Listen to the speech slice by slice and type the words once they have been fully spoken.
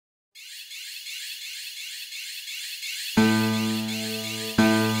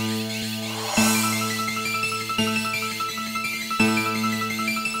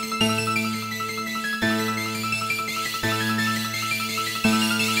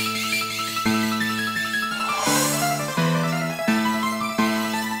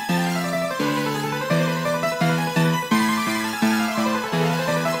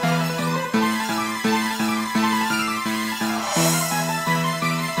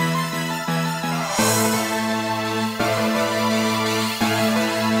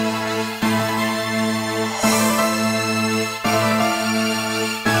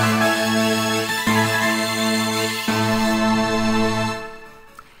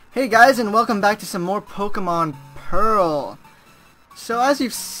Hey guys, and welcome back to some more Pokemon Pearl. So as you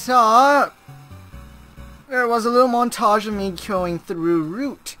saw, there was a little montage of me going through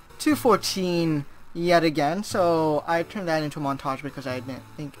Route 214 yet again. So I turned that into a montage because I didn't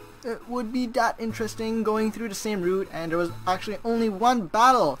think it would be that interesting going through the same route, and there was actually only one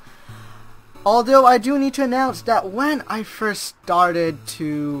battle. Although I do need to announce that when I first booted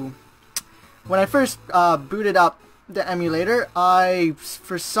up the emulator,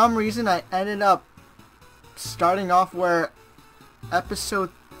 for some reason I ended up starting off where episode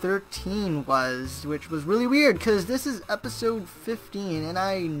 13 was, which was really weird because this is episode 15 and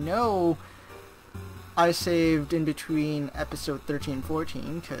I know I saved in between episode 13 and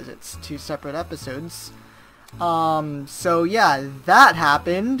 14 because it's two separate episodes. So yeah, that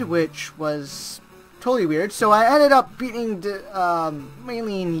happened, which was totally weird. So I ended up beating the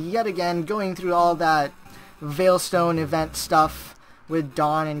Maylene yet again, going through all that Veilstone event stuff with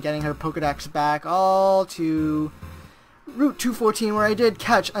Dawn and getting her Pokedex back, all to Route 214, where I did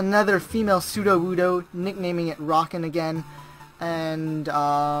catch another female Sudowoodo, nicknaming it Rockin' again, and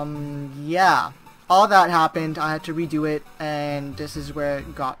yeah, all that happened. I had to redo it, and this is where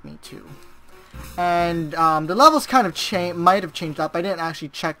it got me to. And the levels kind of might have changed up. I didn't actually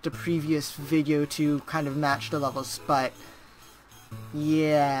check the previous video to kind of match the levels, but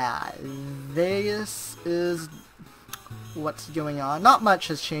yeah, this is what's going on. Not much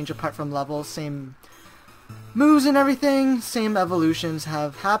has changed apart from levels. Same moves and everything, same evolutions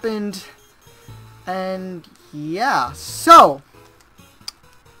have happened, and yeah, so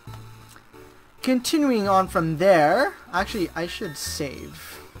continuing on from there, actually I should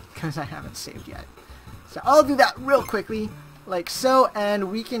save because I haven't saved yet, so I'll do that real quickly like so,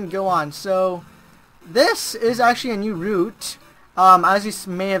 and we can go on. So this is actually a new route. As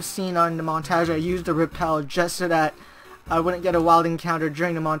you may have seen on the montage, I used the repel just so that I wouldn't get a wild encounter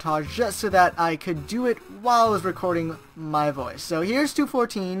during the montage, just so that I could do it while I was recording my voice. So here's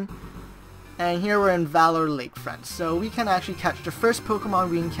 214, and here we're in Valor Lakefront. So we can actually catch the first Pokemon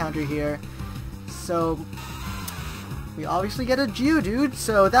we encounter here. So we obviously get a Geodude,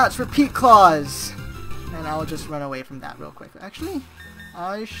 so that's Repeat Claws. And I'll just run away from that real quick. Actually,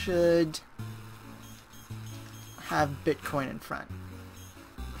 I should have Bitcoin in front.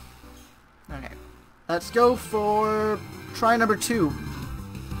 Okay, let's go for try number 2.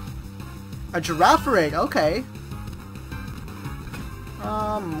 A Girafarig, okay.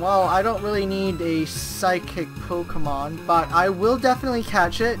 Well, I don't really need a psychic Pokemon, but I will definitely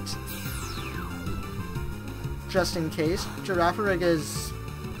catch it just in case. Girafarig is,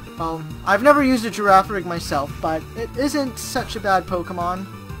 well, I've never used a Girafarig myself, but it isn't such a bad Pokemon.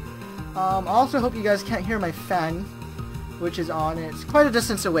 I also hope you guys can't hear my fan, which is on. It's quite a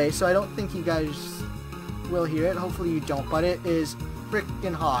distance away, so I don't think you guys will hear it. Hopefully you don't, but it is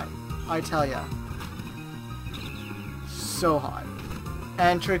freaking hot, I tell ya. So hot.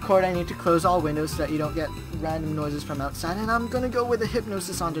 And to record, I need to close all windows so that you don't get random noises from outside, and I'm gonna go with a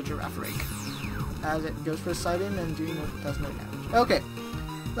Hypnosis onto Girafarig, as it goes for a sight-in and does no damage. Okay,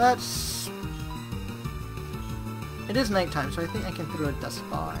 let's... It is nighttime, so I think I can throw a Dust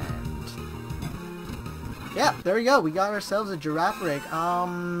Ball, and yeah, there we go. We got ourselves a Girafarig.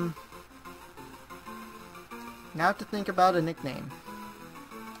 Now I have to think about a nickname.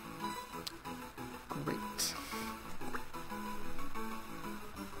 Great.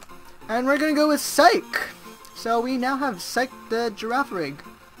 And we're gonna go with Psych. So we now have Psych the Girafarig.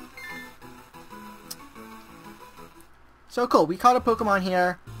 So cool. We caught a Pokemon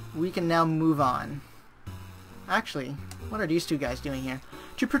here. We can now move on. Actually, what are these two guys doing here?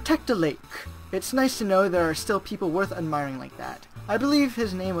 To protect the lake. It's nice to know there are still people worth admiring like that. I believe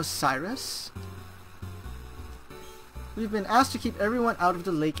his name was Cyrus. We've been asked to keep everyone out of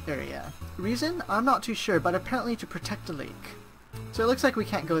the lake area. Reason? I'm not too sure, but apparently to protect the lake. So it looks like we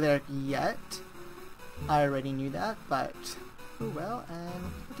can't go there yet. I already knew that, but oh well, and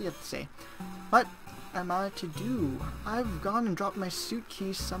what do you have to say? What am I to do? I've gone and dropped my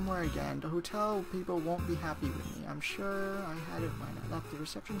suitcase somewhere again. The hotel people won't be happy with me. I'm sure I had it when I left the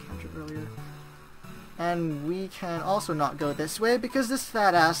reception counter earlier. And we can also not go this way because this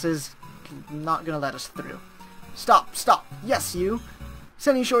fat ass is not gonna let us through. Stop, stop, yes you!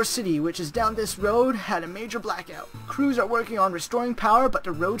 Sunny Shore City, which is down this road, had a major blackout. Crews are working on restoring power, but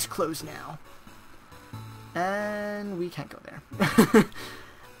the road's closed now. And we can't go there.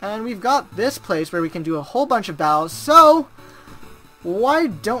 And we've got this place where we can do a whole bunch of battles, so why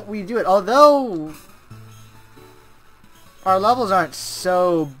don't we do it? Although our levels aren't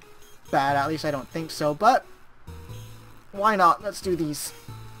so bad, at least I don't think so, but why not? Let's do these.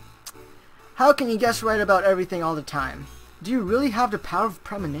 How can you guess right about everything all the time? Do you really have the power of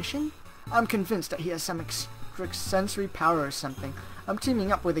premonition? I'm convinced that he has some extrasensory power or something. I'm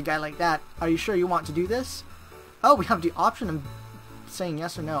teaming up with a guy like that. Are you sure you want to do this? Oh, we have the option of saying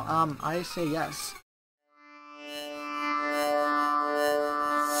yes or no. I say yes.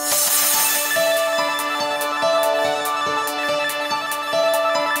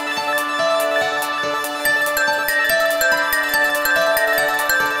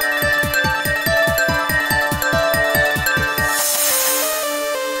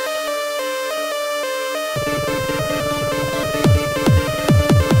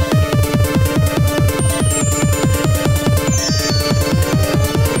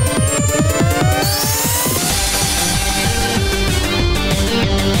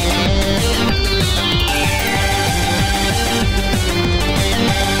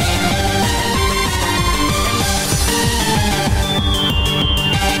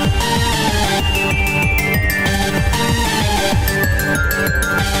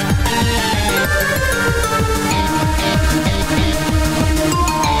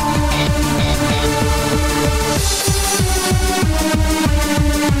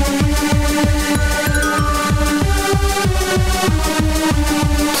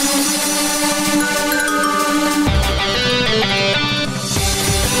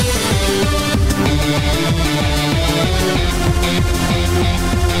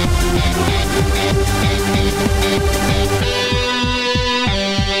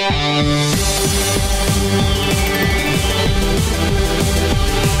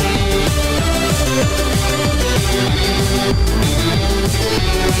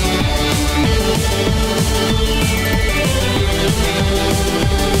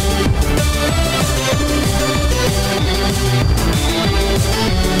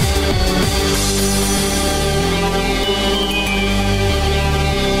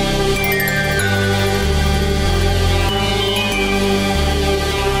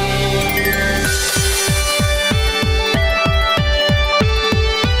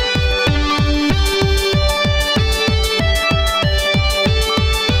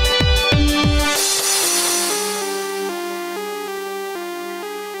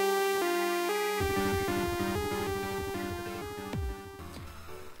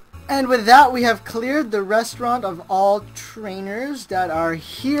 And with that, we have cleared the restaurant of all trainers that are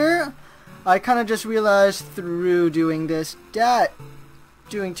here. I kind of just realized through doing this that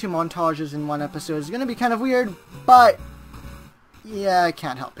doing 2 montages in 1 episode is going to be kind of weird, but yeah, I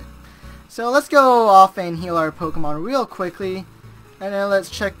can't help it. So let's go off and heal our Pokemon real quickly, and then let's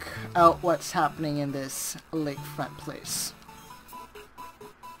check out what's happening in this lakefront place.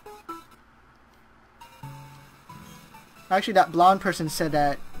 Actually, that blonde person said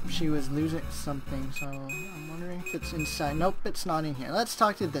that she was losing something, so I'm wondering if it's inside. Nope, it's not in here. Let's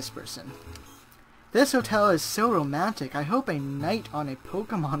talk to this person. This hotel is so romantic. I hope a night on a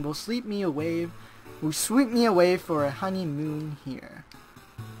Pokemon will sweep me away for a honeymoon here.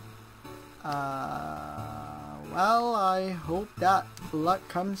 Well, I hope that luck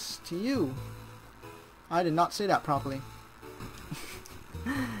comes to you. I did not say that properly.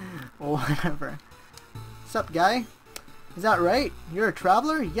 Or whatever. What's up, guy? Is that right? You're a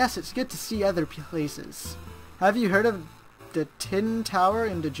traveler? Yes, it's good to see other places. Have you heard of the Tin Tower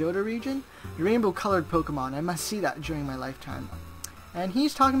in the Johto region? The rainbow-colored Pokemon. I must see that during my lifetime. And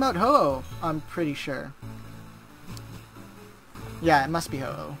he's talking about Ho-Oh, I'm pretty sure. Yeah, it must be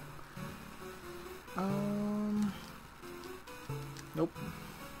Ho-Oh. Nope.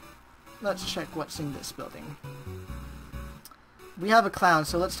 Let's check what's in this building. We have a clown,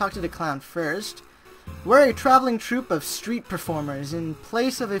 so let's talk to the clown first. We're a traveling troupe of street performers. In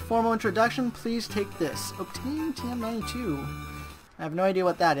place of a formal introduction, please take this. Obtain TM92. I have no idea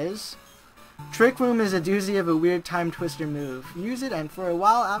what that is. Trick Room is a doozy of a weird time twister move. Use it, and for a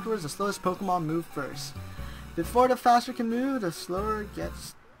while afterwards, the slowest Pokemon move first. Before the faster can move, the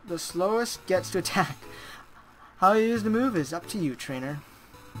slowest gets to attack. How you use the move is up to you, trainer.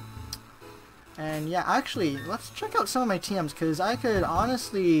 And yeah, actually, let's check out some of my TMs, because I could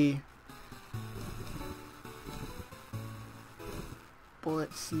honestly...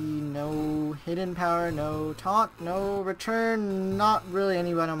 Bullet C, no hidden power, no taunt, no return, not really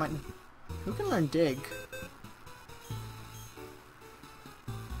anyone on my... Who can learn dig?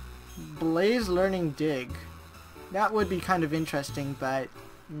 Blaze learning dig. That would be kind of interesting, but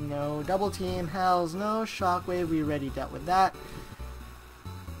no. Double team, hells no. Shockwave, we already dealt with that.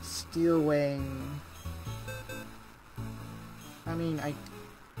 Steel Wing. I mean, I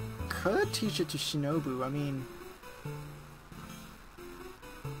could teach it to Shinobu. I mean...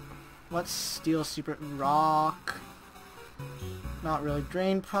 What's Steel Super Rock? Not really.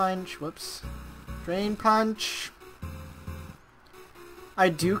 Drain Punch. Whoops. Drain Punch. I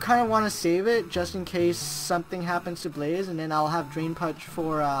do kind of want to save it just in case something happens to Blaze, and then I'll have Drain Punch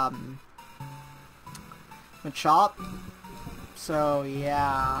for Machop. So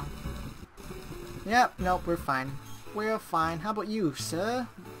yeah. Yep, nope, we're fine. We're fine. How about you, sir?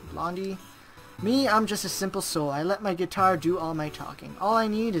 Blondie? Me, I'm just a simple soul. I let my guitar do all my talking. All I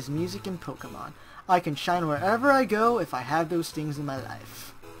need is music and Pokemon. I can shine wherever I go if I have those things in my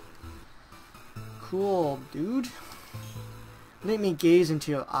life. Cool, dude. Let me gaze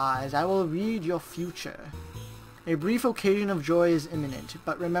into your eyes. I will read your future. A brief occasion of joy is imminent,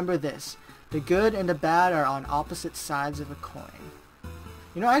 but remember this. The good and the bad are on opposite sides of a coin.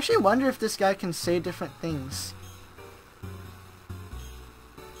 You know, I actually wonder if this guy can say different things.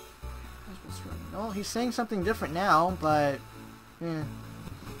 Well, he's saying something different now, but...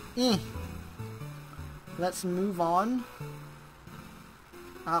 Let's move on.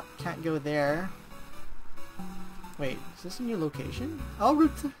 Oh, can't go there. Wait, is this a new location? Oh,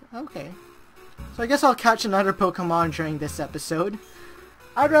 okay. So I guess I'll catch another Pokemon during this episode.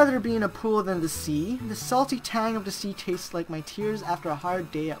 I'd rather be in a pool than the sea. The salty tang of the sea tastes like my tears after a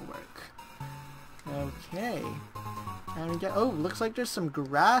hard day at work. Okay. And we get, oh, looks like there's some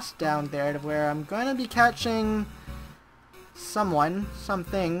grass down there where I'm going to be catching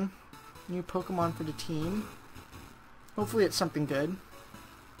something. New Pokemon for the team. Hopefully it's something good.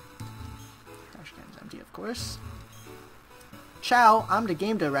 Trash can's empty, of course. Ciao, I'm the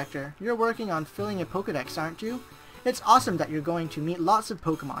game director. You're working on filling a Pokedex, aren't you? It's awesome that you're going to meet lots of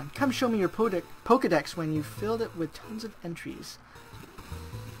Pokemon. Come show me your Pokedex when you've filled it with tons of entries.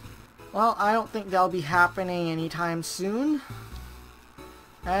 Well, I don't think that'll be happening anytime soon.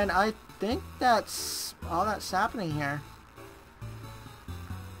 And I think that's all that's happening here.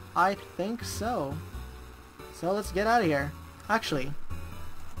 I think so. So let's get out of here. Actually,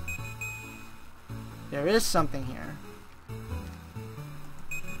 there is something here.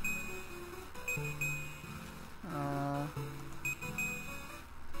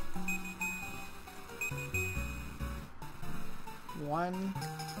 One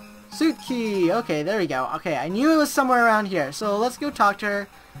suit key. Okay, there we go. Okay, I knew it was somewhere around here. So let's go talk to her.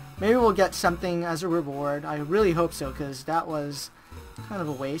 Maybe we'll get something as a reward. I really hope so, because that was kind of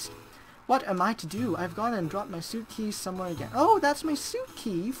a waste. What am I to do? I've gone and dropped my suit key somewhere again. Oh, that's my suit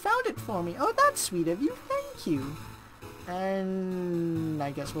key. You found it for me. Oh, that's sweet of you. Thank you. And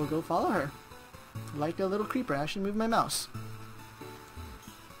I guess we'll go follow her. Like a little creeper. I should move my mouse.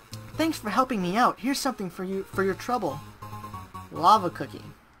 Thanks for helping me out. Here's something for you for your trouble. Lava cookie.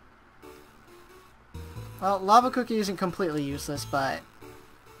 Well, lava cookie isn't completely useless, but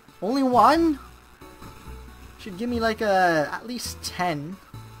only one? Should give me like at least 10.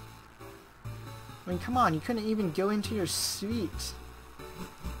 I mean, come on, you couldn't even go into your suite.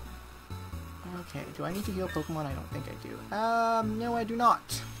 Okay, do I need to heal Pokemon? I don't think I do. No, I do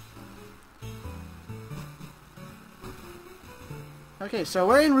not. Okay, so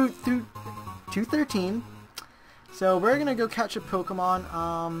we're en route through 213. So we're gonna go catch a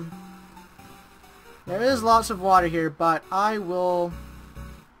Pokemon. There is lots of water here, but I will...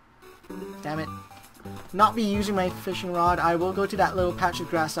 Damn it. Not be using my fishing rod. I will go to that little patch of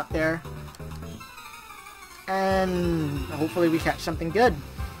grass up there. And hopefully we catch something good.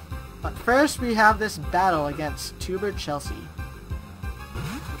 But first we have this battle against Tuber Chelsea.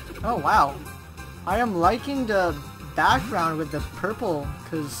 Oh wow. I am liking the background with the purple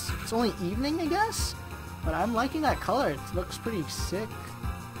because it's only evening, I guess? But I'm liking that color. It looks pretty sick.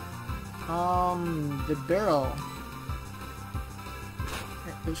 The barrel.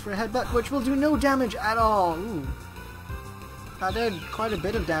 It goes for a headbutt, which will do no damage at all. Ooh. That did quite a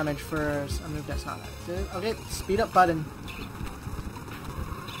bit of damage for a move that's not that. Okay, speed up button.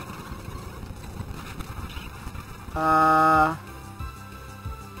 I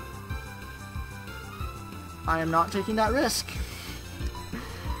am not taking that risk.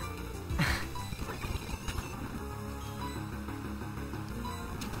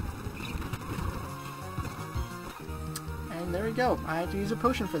 And there we go. I had to use a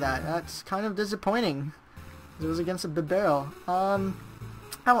potion for that. That's kind of disappointing. It was against a barrel. I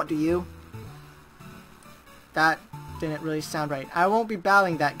won't do you. That didn't really sound right. I won't be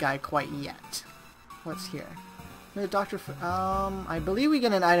battling that guy quite yet. What's here? The doctor. I believe we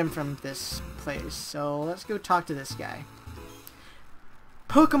get an item from this place. So let's go talk to this guy.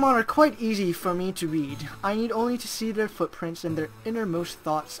 Pokemon are quite easy for me to read. I need only to see their footprints and their innermost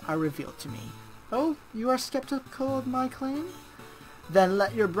thoughts are revealed to me. Oh, you are skeptical of my claim? Then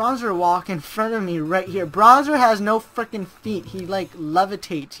let your Bronzer walk in front of me right here. Bronzer has no frickin' feet. He like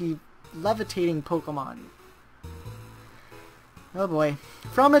levitates. He's levitating Pokemon. Oh boy.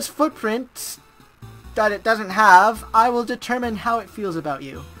 From its footprints, that it doesn't have, I will determine how it feels about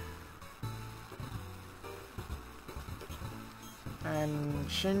you. And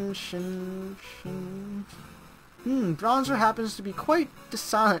shin. Bronzer happens to be quite the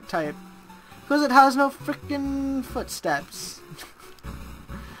silent type, because it has no frickin' footsteps.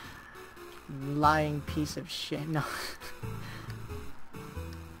 Lying piece of shit. No.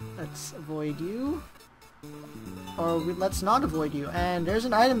 Let's avoid you. Or let's not avoid you. And there's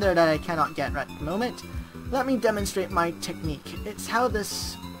an item there that I cannot get right at the moment. Let me demonstrate my technique. It's how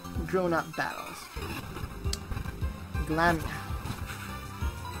this grown-up battles. Glam.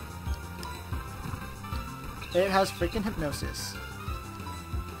 It has freaking hypnosis.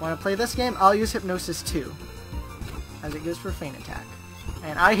 Want to play this game? I'll use hypnosis too, as it goes for feint attack.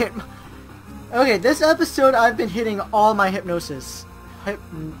 And I hit. Okay, this episode I've been hitting all my hypnosis.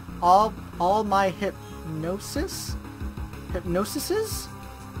 All my hypnosises?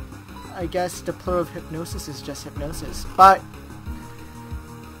 I guess the plural of hypnosis is just hypnosis. But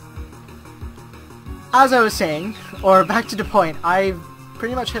as I was saying, or back to the point, I've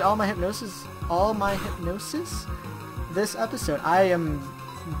pretty much hit all my hypnosis this episode. I am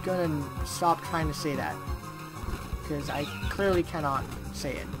gonna stop trying to say that, because I clearly cannot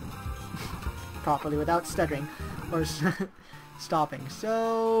say it properly without stuttering or stopping.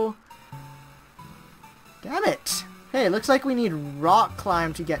 So, damn it. Hey, it looks like we need rock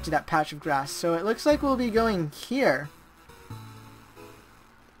climb to get to that patch of grass, so it looks like we'll be going here.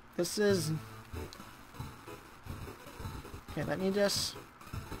 This is... Okay, let me just...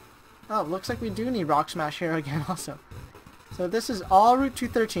 Oh, looks like we do need rock smash here again also. So this is all Route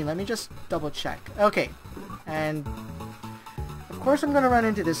 213. Let me just double check. Okay, and of course I'm gonna run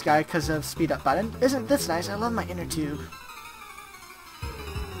into this guy because of speed up button. Isn't this nice? I love my inner tube.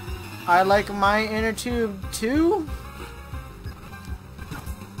 I like my inner tube too.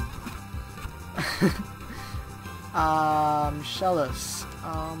 Shellos.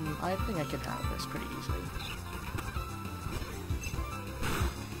 I think I can handle this pretty easily.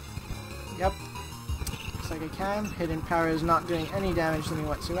 Yep. Looks like I can. Hidden power is not doing any damage to me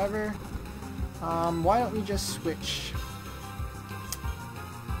whatsoever. Why don't we just switch?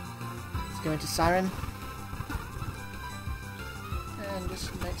 Let's go into Siren. And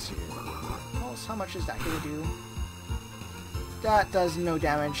just next here. Pulse, how much is that going to do? That does no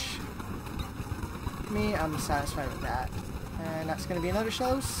damage. Me, I'm satisfied with that. And that's going to be another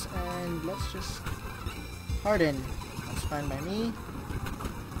Shellos. And let's just harden. That's fine by me.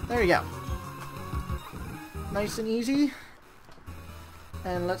 There we go. Nice and easy.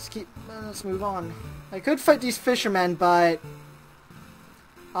 And let's move on. I could fight these fishermen, but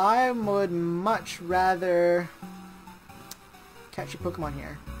I would much rather catch a Pokemon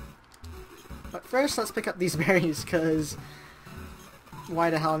here. But first, let's pick up these berries, because why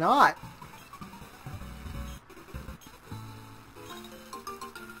the hell not?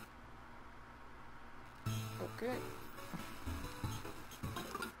 Okay.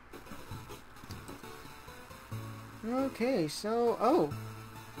 Okay, so,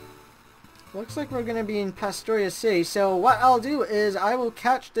 looks like we're gonna be in Pastoria City, so what I'll do is I will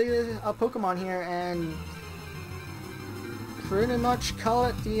catch a Pokemon here and pretty much call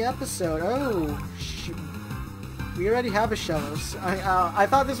it the episode. Oh, shoot. We already have a Shellos. I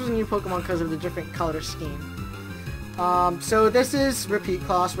thought this was a new Pokemon because of the different color scheme. So this is Repeat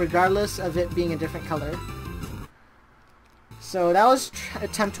Class, regardless of it being a different color. So that was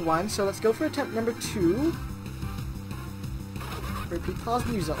attempt 1, so let's go for attempt number 2. Repeat Clause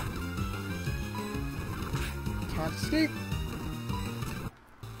Weasel. Can't escape.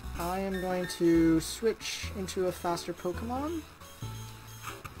 I am going to switch into a faster Pokemon.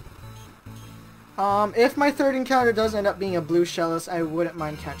 If my third encounter does end up being a blue Shellos, I wouldn't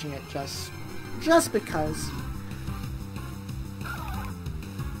mind catching it just because.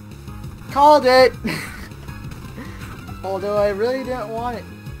 Called it! Although I really didn't want it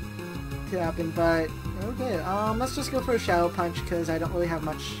to happen, but okay, let's just go for a Shadow Punch because I don't really have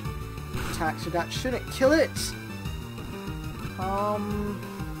much attack, so that shouldn't kill it.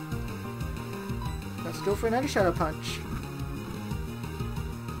 Let's go for another Shadow Punch.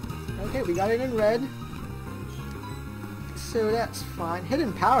 Okay, we got it in red. So that's fine.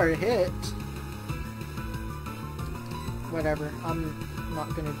 Hidden Power hit. Whatever, I'm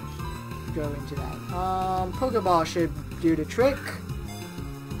not gonna go into that. Pokeball should do the trick.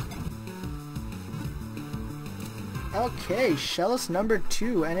 Okay, Shellos number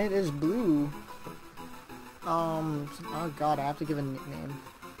 2, and it is blue. Oh god, I have to give a nickname.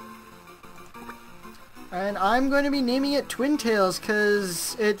 And I'm going to be naming it Twin Tails,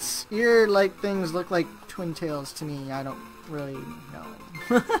 because its ear-like things look like twin tails to me. I don't really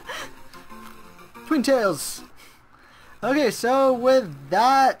know. Twintails! Okay, so with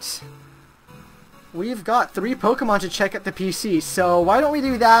that, we've got 3 Pokemon to check at the PC. So why don't we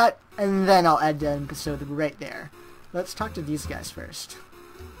do that, and then I'll end the episode right there. Let's talk to these guys first.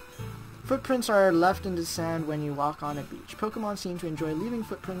 Footprints are left in the sand when you walk on a beach. Pokemon seem to enjoy leaving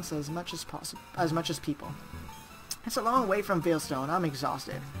footprints as much as possible, as much as people. It's a long way from Veilstone. I'm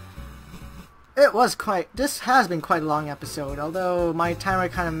exhausted. This has been quite a long episode, although my timer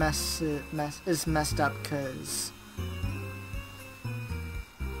kind of is messed up because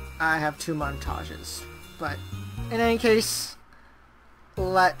I have 2 montages. But in any case,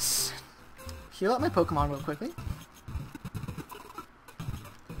 let's heal up my Pokemon real quickly.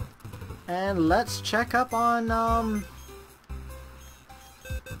 And let's check up on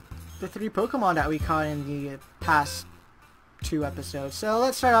the 3 Pokemon that we caught in the past 2 episodes. So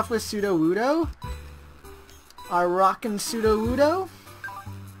let's start off with Sudowoodo. Our rockin' Sudowoodo.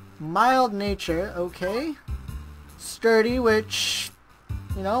 Mild nature, okay. Sturdy, which,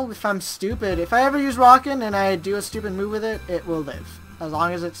 you know, if I'm stupid, if I ever use Rockin' and I do a stupid move with it, it will live. As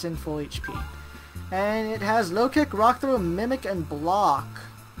long as it's in full HP. And it has Low Kick, Rock Throw, Mimic, and Block.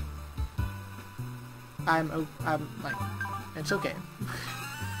 I'm like, it's okay.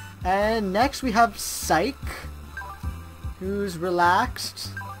 And next we have Psych, who's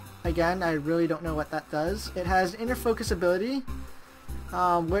relaxed. Again, I really don't know what that does. It has Inner Focus ability,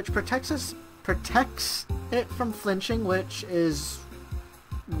 which protects it from flinching, which is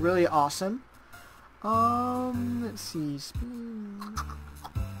really awesome. Let's see, speed,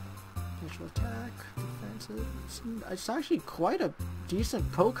 natural attack, defensive. It's actually quite a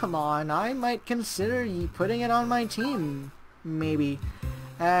decent Pokemon. I might consider putting it on my team, maybe.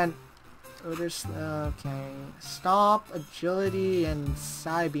 And there's okay, Stomp, Agility, and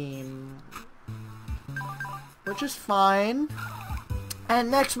Psybeam, which is fine. And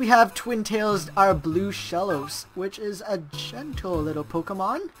next we have Twintails, our blue Shellos, which is a gentle little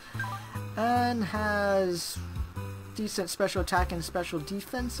Pokemon and has decent special attack and special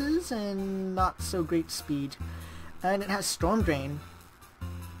defenses and not so great speed. And it has Storm Drain.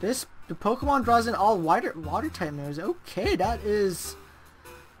 The Pokemon draws in all water type moves. Okay, that is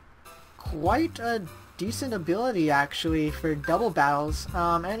quite a decent ability actually for double battles.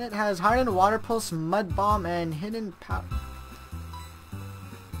 And it has Hardened Water Pulse, Mud Bomb, and Hidden Power.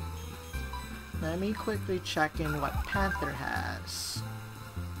 Let me quickly check in what Panther has.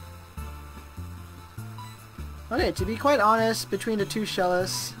 Okay, to be quite honest, between the 2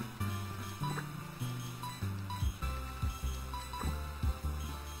 Shellos,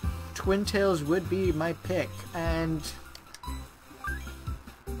 Twintails would be my pick, and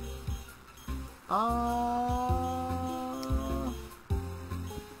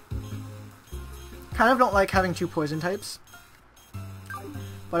kind of don't like having 2 poison types,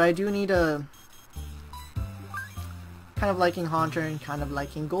 but I do need a kind of liking Haunter and kind of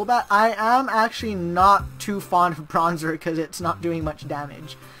liking Golbat. I am actually not too fond of Bronzer because it's not doing much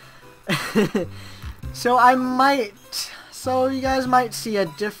damage. So you guys might see a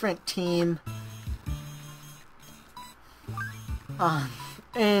different team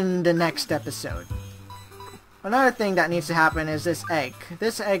in the next episode. Another thing that needs to happen is this egg.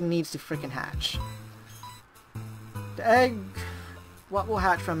 This egg needs to freaking hatch. The egg, what will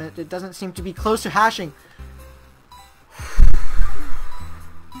hatch from it? It doesn't seem to be close to hatching.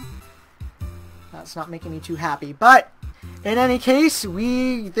 That's not making me too happy, but in any case,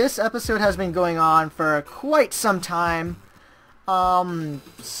 this episode has been going on for quite some time.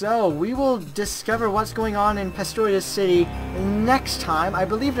 So we will discover what's going on in Pastoria City next time. I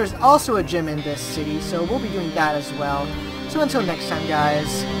believe there's also a gym in this city, so we'll be doing that as well. So until next time,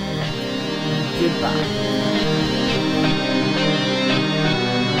 guys, goodbye.